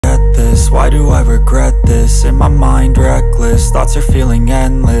restless? Why do I regret this? In my mind reckless, thoughts are feeling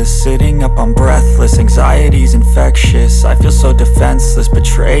endless. Sitting up, I'm breathless, anxiety's infectious. I feel so defenseless,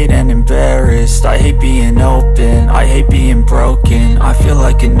 betrayed and embarrassed. I hate being open, I hate being broken. I feel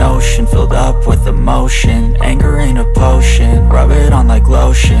like an ocean filled up with emotion. Anger ain't a potion, rub it on like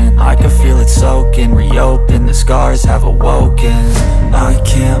lotion. I can feel it soaking, reopen, the scars have awoken. I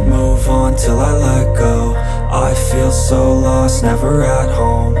can't move on till I let go. I feel so lost, never at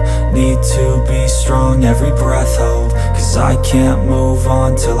home. Need to be strong, every breath hold. Cause I can't move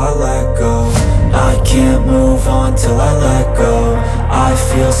on till I let go. I can't move on till I let go. I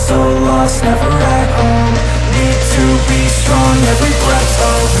feel so lost, never at home. Need to be strong, every breath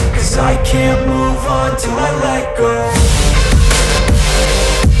hold. Cause I can't move on till I let go.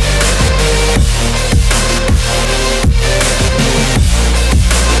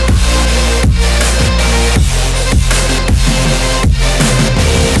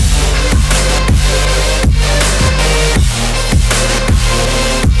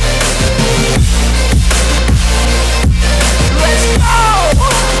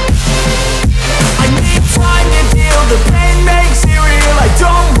 The pain makes it real, I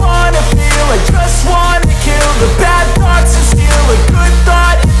don't wanna feel, I just wanna kill the bad thoughts and steal a good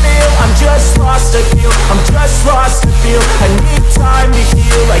thought and feel. I'm just lost, I feel, I'm just lost, I feel. I need time to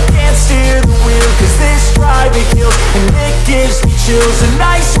heal, I can't steer the wheel. Cause this drive it kills, and it gives me chills. A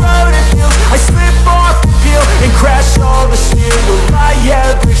nice road it feels, I slip off the peel and crash all the steel. Will I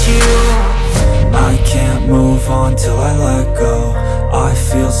ever heal? I can't move on till I let go. I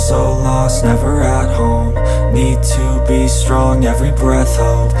feel so lost, never at home. Need to be strong, every breath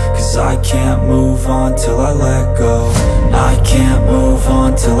hold. Cause I can't move on till I let go. I can't move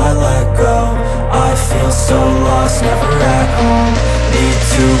on till I let go. I feel so lost, never at home. Need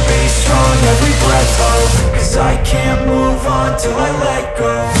to be strong, every breath hold. Cause I can't move on till I let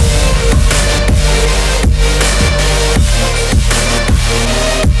go.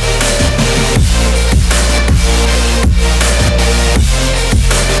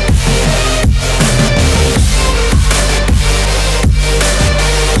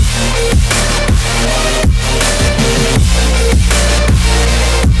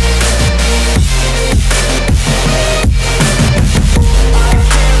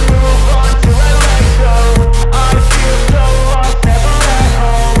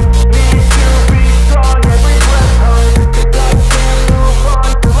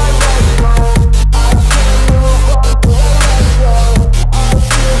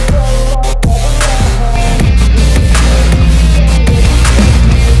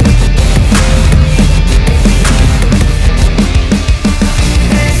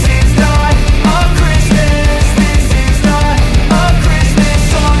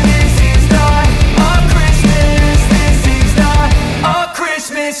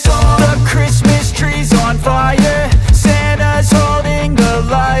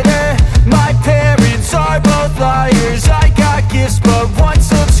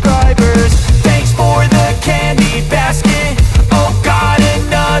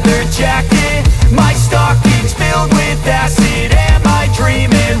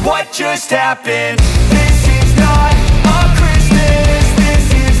 Just happened. This is not a Christmas.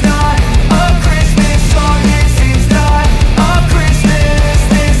 This is not a Christmas song. This is not a Christmas.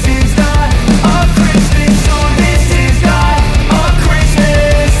 This is not a Christmas song. This is not a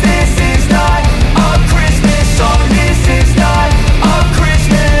Christmas. This is not a Christmas song. This is not a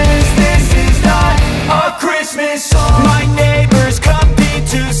Christmas. This is not a Christmas song. My neighbors compete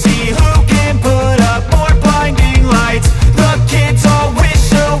to see who can put up more blinding lights. The kids all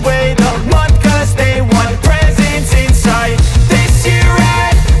wish away the month cause they want presents in sight. This year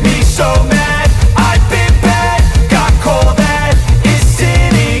had me so mad, I've been bad, got coal that is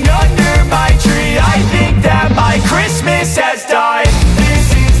sitting under my tree. I think that my Christmas has died. This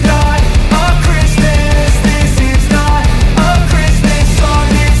is not a Christmas. This is not a Christmas song.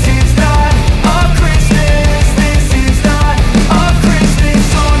 This is not a Christmas. This is not a Christmas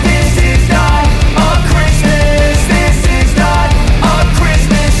song. This is not a Christmas. This is not a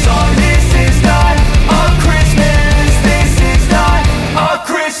Christmas song. This is not a Christmas. This is not a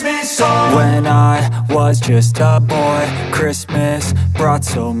Christmas song. When I was just a boy, Christmas brought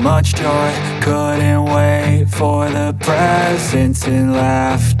so much joy. Couldn't wait for the presents and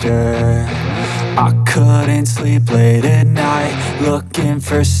laughter. I couldn't sleep late at night, looking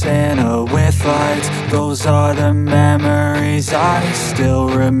for Santa with lights. Those are the memories I still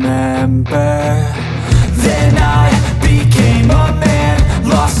remember. Then I became a man,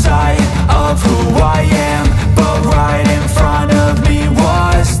 lost sight of who I am. But right in front of me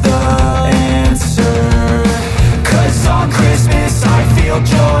was the answer. 'Cause on Christmas I feel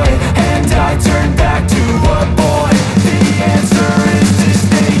joy and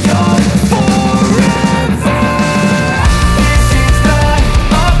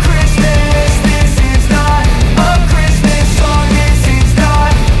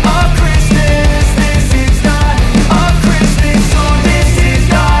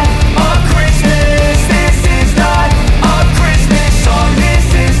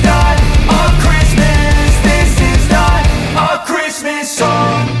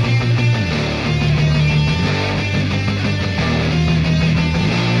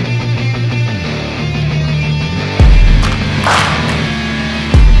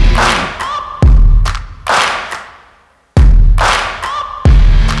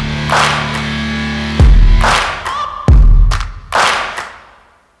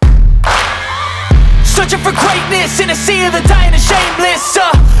nameless in a sea of the dying and shameless,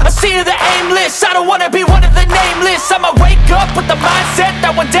 a sea of the aimless. I don't wanna be one of the nameless. I'ma wake up with the mindset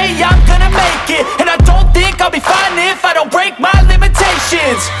that one day I'm gonna make it. And I don't think I'll be fine if I don't break my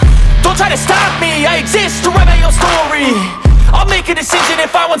limitations. Don't try to stop me, I exist to write my own story. I'll make a decision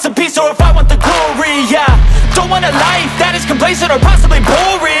if I want some peace or if I want the glory, yeah. Don't want a life that is complacent or possibly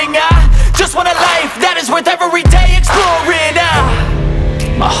boring. I just want a life that is worth every day exploring.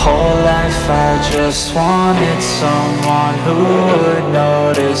 My whole life I just wanted someone who would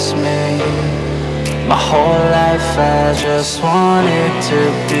notice me. My whole life I just wanted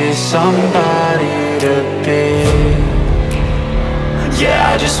to be somebody to be. Yeah,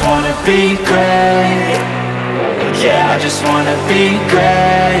 I just wanna be great. Yeah, I just wanna be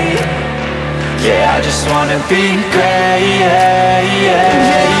great. Yeah, I just wanna be great.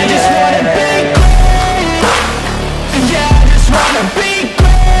 Yeah, I just wanna be great. Yeah, I just wanna be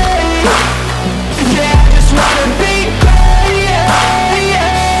great. Yeah, I just wanna be great.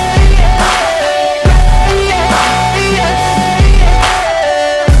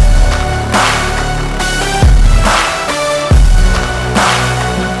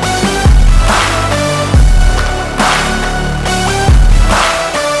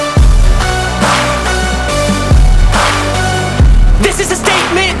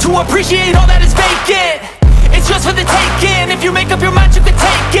 To appreciate all that is vacant, it's just for the taking. If you make up your mind, you can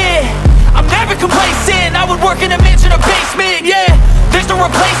take it. I'm never complacent, I would work in a mansion or basement, yeah. There's no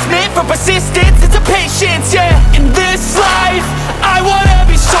replacement for persistence, it's a patience, yeah. In this life, I wanna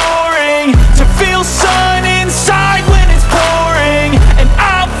be soaring, to feel sun inside when it's pouring. And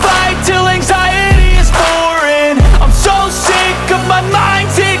I'll fight till anxiety is foreign. I'm so sick of my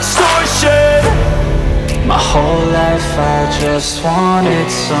mind's extortion. My whole life I just wanted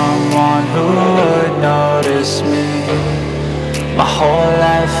someone who would notice me. My whole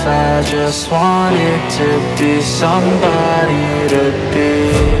life I just wanted to be somebody to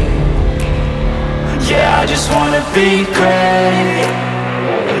be. Yeah, I just wanna be great.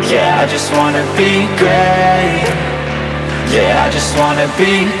 Yeah, I just wanna be great. Yeah, I just wanna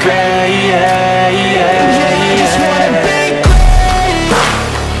be great. Yeah, I just wanna be great.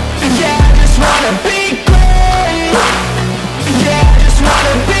 Yeah, I just wanna be great. Yeah, I just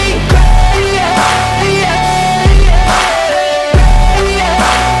wanna be great.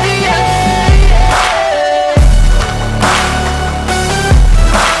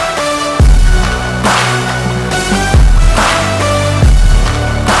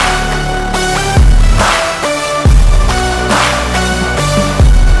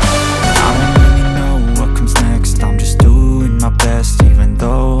 I don't really know what comes next. I'm just doing my best, even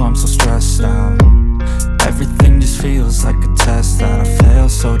though I'm so stressed out. Everything just feels like a test that I fail,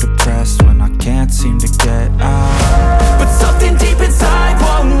 so depressed when I can't seem to get out. But something deep inside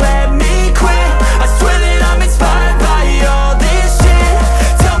won't let me quit. I swear that I'm inspired by all this shit.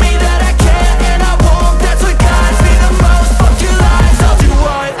 Tell me that I can and I won't, that's what guides me the most. Fuck your lies, I'll do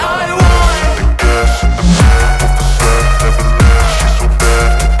what I want. The gas in the back off the set, never leave, she's so bad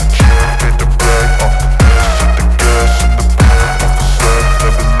at the gym, hit the brag off. The gas in the back off the set, never leave, she's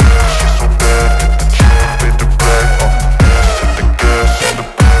so bad at the gym, hit the brag off. The gas in the back off the set, never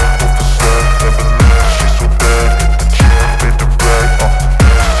leave, she's so bad at the gym, hit the brag off. The gas in the back off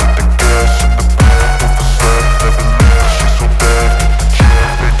the set, never leave, she's so bad at the gym,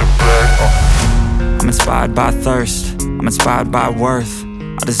 hit the brag off. I'm inspired by thirst, I'm inspired by worth.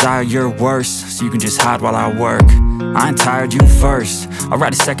 I desire your worst, so you can just hide while I work. I ain't tired, you first. I'll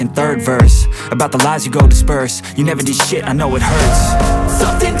write a second, third verse about the lies you go disperse. You never did shit, I know it hurts.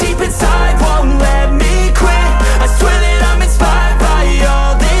 Something deep inside won't let me quit. I swear that I'm inspired by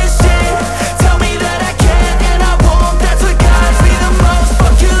all this shit. Tell me that I can and I won't, that's what guides me the most.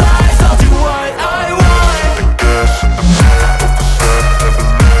 Fuck your lies, I'll do what I want. The gas in the back off the set,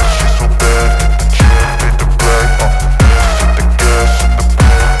 never leave, she's so bad at the gym, hit the brag off. The gas in the back off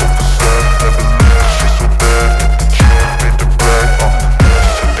the set, never leave, she's so bad at the gym, hit the brag off. The gas in the back off the set, never leave, she's so bad at the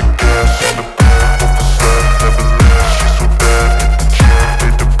gym, hit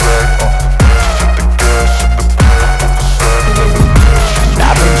the brag off. The gas in the back off the set,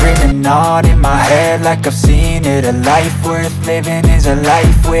 never leave. I've been dreaming on in my head like I've seen it. A life worth living is a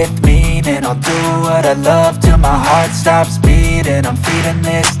life with meaning. I'll do what I love till my heart stops beating. I'm feeding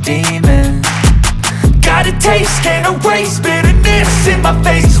this demon. Got a taste, can't erase bitterness in my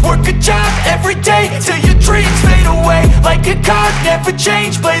face. Work a job every day till your dreams fade away. Like a card, never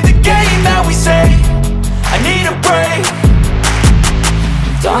change, play the game that we say. I need a break.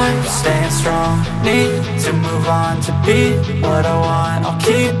 I'm staying strong, need to move on to be what I want. I'll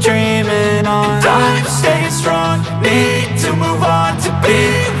keep dreaming on. I'm staying strong, need to move on to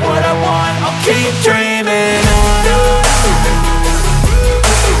be what I want. I'll keep dreaming on.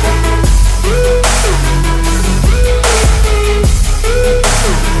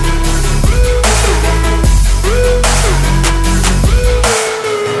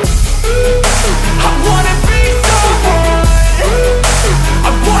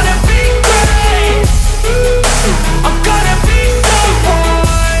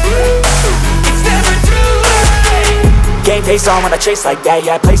 same pace on when I chase like that.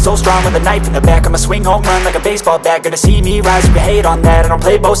 Yeah, I play so strong with a knife in the back. I'ma swing home run like a baseball bat. Gonna see me rise, you can hate on that. I don't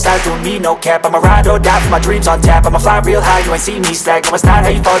play both sides, doing me no cap. I'ma ride or die for my dreams on tap. I'ma fly real high, you ain't see me slack. No, it's not how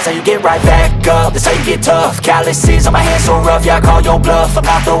you fall, it's how you get right back up. That's how you get tough. Calluses on my hands so rough, yeah, I call your bluff. I'm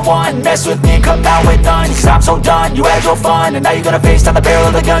not the one, mess with me and come out with none. Cause I'm so done, you had your fun. And now you're gonna face down the barrel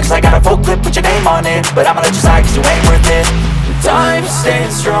of the gun. Cause I got a full clip, put your name on it. But I'ma let you slide cause you ain't worth it. Time staying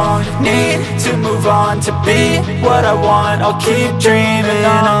strong, need to move on. To be what I want, I'll keep dreaming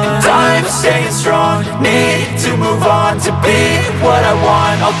on. Time staying strong, need to move on. To be what I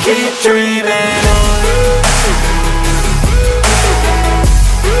want, I'll keep dreaming on.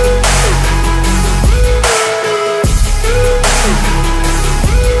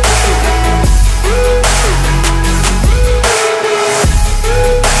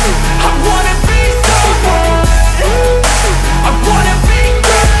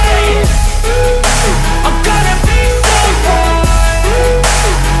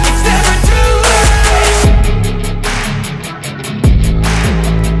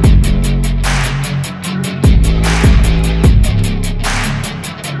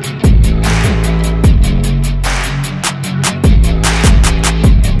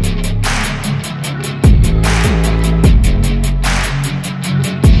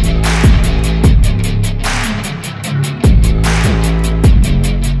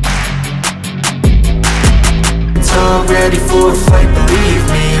 Ready for a fight, believe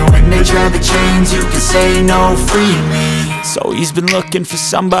me. When they try the chains, you can say no, free me. So he's been looking for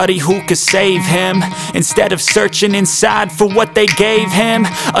somebody who could save him, instead of searching inside for what they gave him.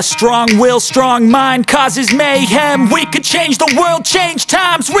 A strong will, strong mind causes mayhem. We could change the world, change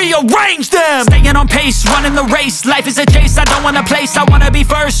times, rearrange them. Staying on pace, running the race. Life is a chase, I don't want a place, I wanna be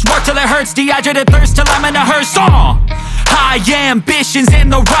first. Work till it hurts, dehydrated thirst till I'm in a hearse. High ambitions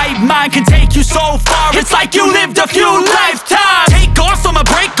and the right mind can take you so far. It's like you lived a few lifetimes. Take off from a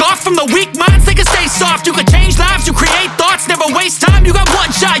break off from the weak minds. They can stay soft. You can change lives, you create thoughts, never waste time. You got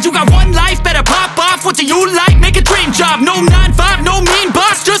one shot, you got one life. Better pop off. What do you like? Make a dream job. No 9-5, no mean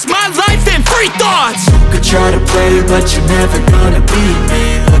boss. Just my life and free thoughts. You could try to play, but you're never gonna beat me.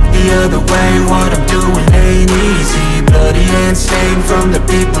 Look the other way, what I'm doing ain't easy. Bloody hands stained from the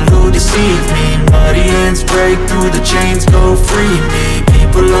people who deceive me. Muddy hands break through the chains, go free me.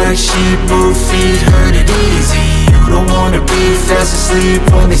 People like sheep move feet, hurt it easy. You don't wanna be fast asleep,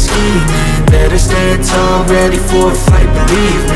 only scheming. Better stand tall, ready for a fight, believe me.